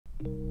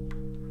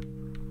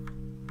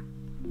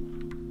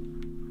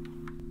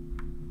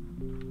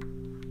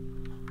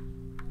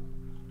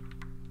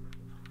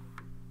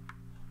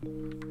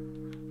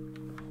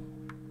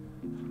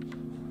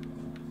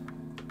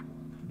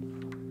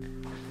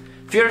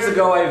Few years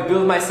ago I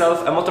built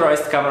myself a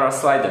motorized camera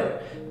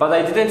slider, but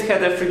I didn't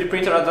have a 3D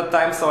printer at that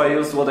time, so I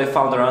used what I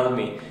found around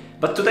me.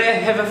 But today I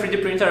have a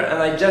 3D printer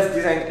and I just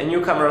designed a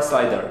new camera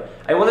slider.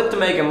 I wanted to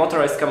make a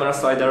motorized camera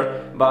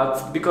slider,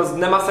 but because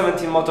NEMA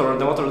 17 motor,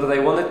 the motor that I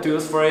wanted to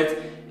use for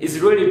it, is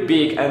really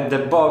big and the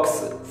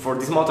box for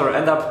this motor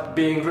ended up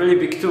being really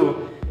big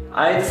too,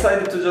 I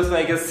decided to just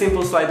make a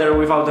simple slider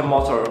without the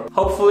motor.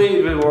 Hopefully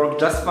it will work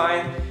just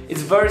fine.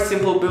 It's very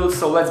simple build,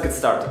 so let's get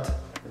started.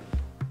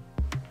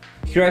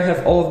 Here I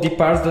have all of the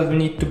parts that we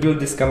need to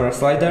build this camera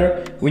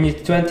slider. We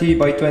need 20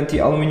 by 20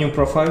 aluminum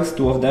profiles,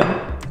 2 of them.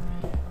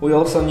 We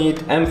also need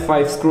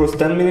M5 screws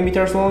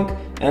 10mm long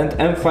and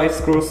M5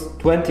 screws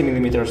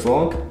 20mm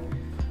long.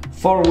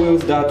 4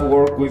 wheels that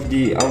work with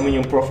the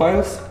aluminum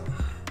profiles.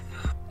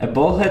 A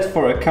ball head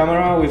for a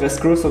camera with a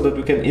screw so that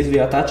we can easily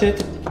attach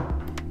it.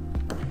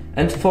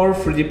 And 4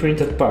 3D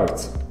printed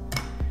parts.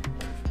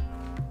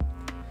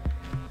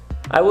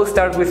 I will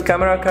start with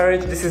camera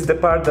carriage. This is the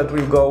part that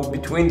will go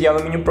between the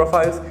aluminum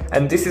profiles,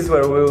 and this is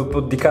where we will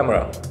put the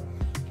camera.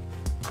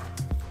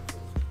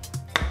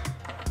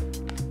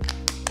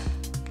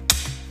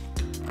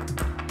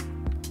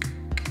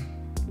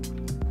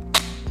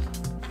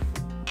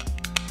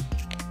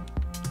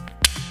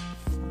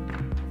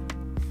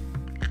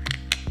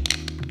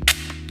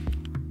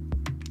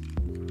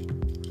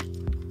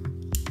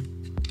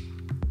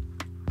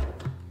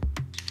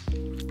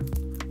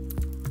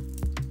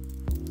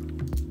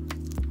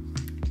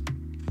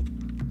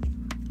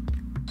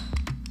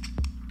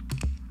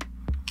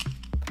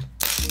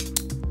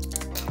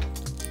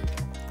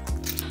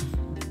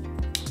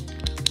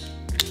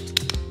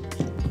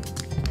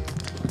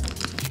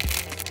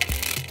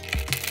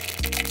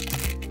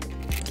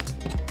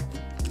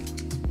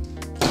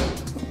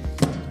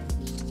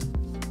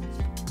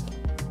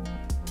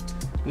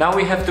 Now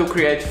we have to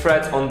create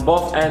threads on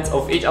both ends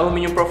of each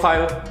aluminum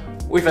profile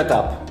with a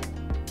tab.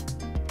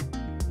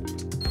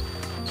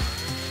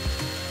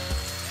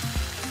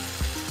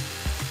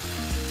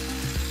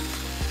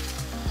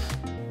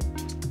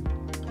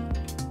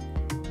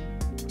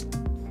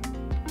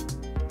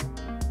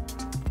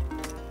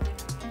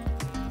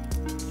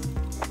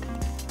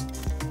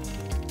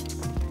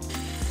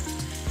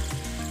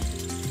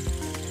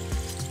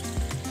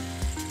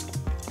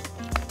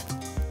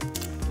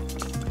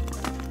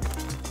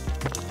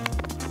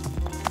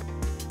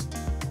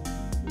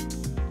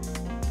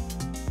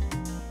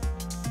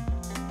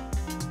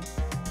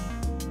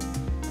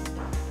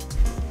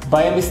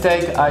 By a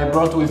mistake I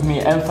brought with me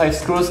M5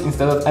 screws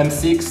instead of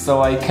M6,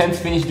 so I can't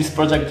finish this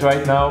project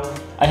right now.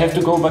 I have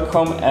to go back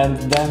home and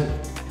then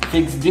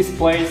fix this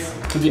place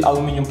to the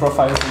aluminum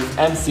profiles with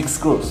M6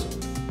 screws.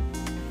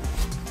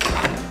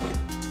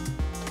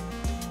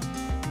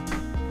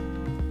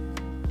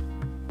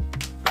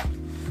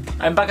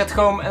 I'm back at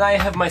home and I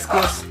have my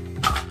screws,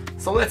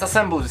 so let's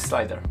assemble this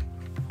slider.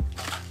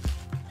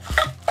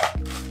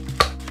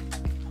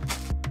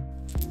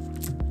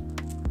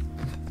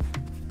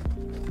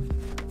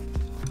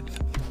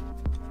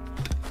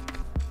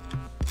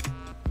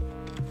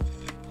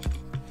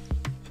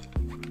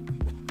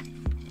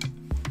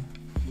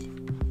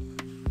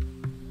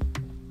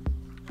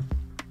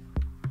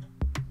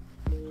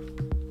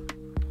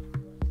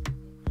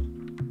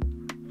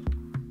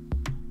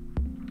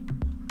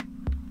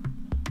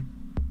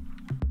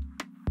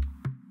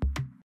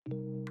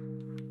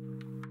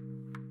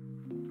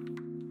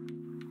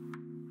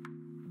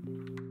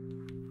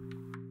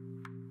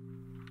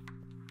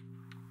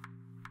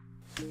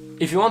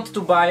 If you want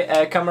to buy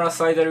a camera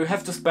slider, you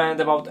have to spend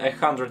about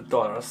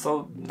 $100,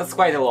 so that's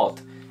quite a lot.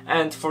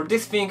 And for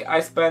this thing I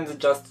spent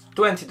just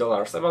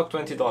 $20, about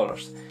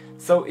 $20.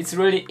 So it's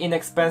really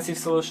inexpensive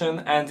solution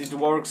and it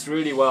works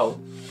really well.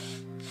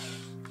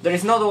 There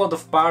is not a lot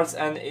of parts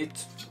and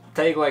it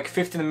takes like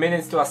 15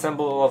 minutes to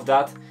assemble all of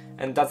that,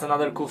 and that's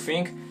another cool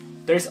thing.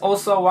 There is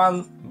also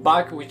one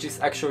bug which is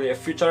actually a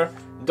feature.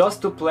 Those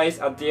two plates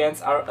at the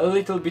ends are a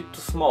little bit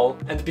too small,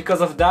 and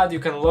because of that you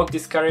can lock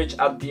this carriage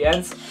at the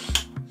ends.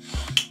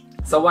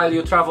 So while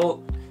you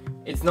travel,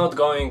 it's not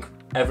going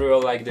everywhere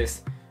like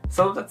this.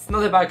 So that's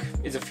not a bug,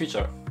 it's a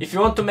feature. If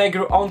you want to make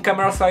your own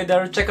camera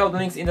slider, check out the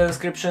links in the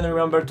description.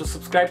 Remember to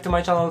subscribe to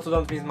my channel to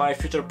don't miss my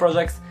future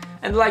projects,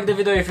 and like the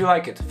video if you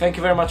like it. Thank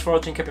you very much for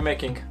watching, happy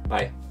making,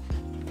 bye.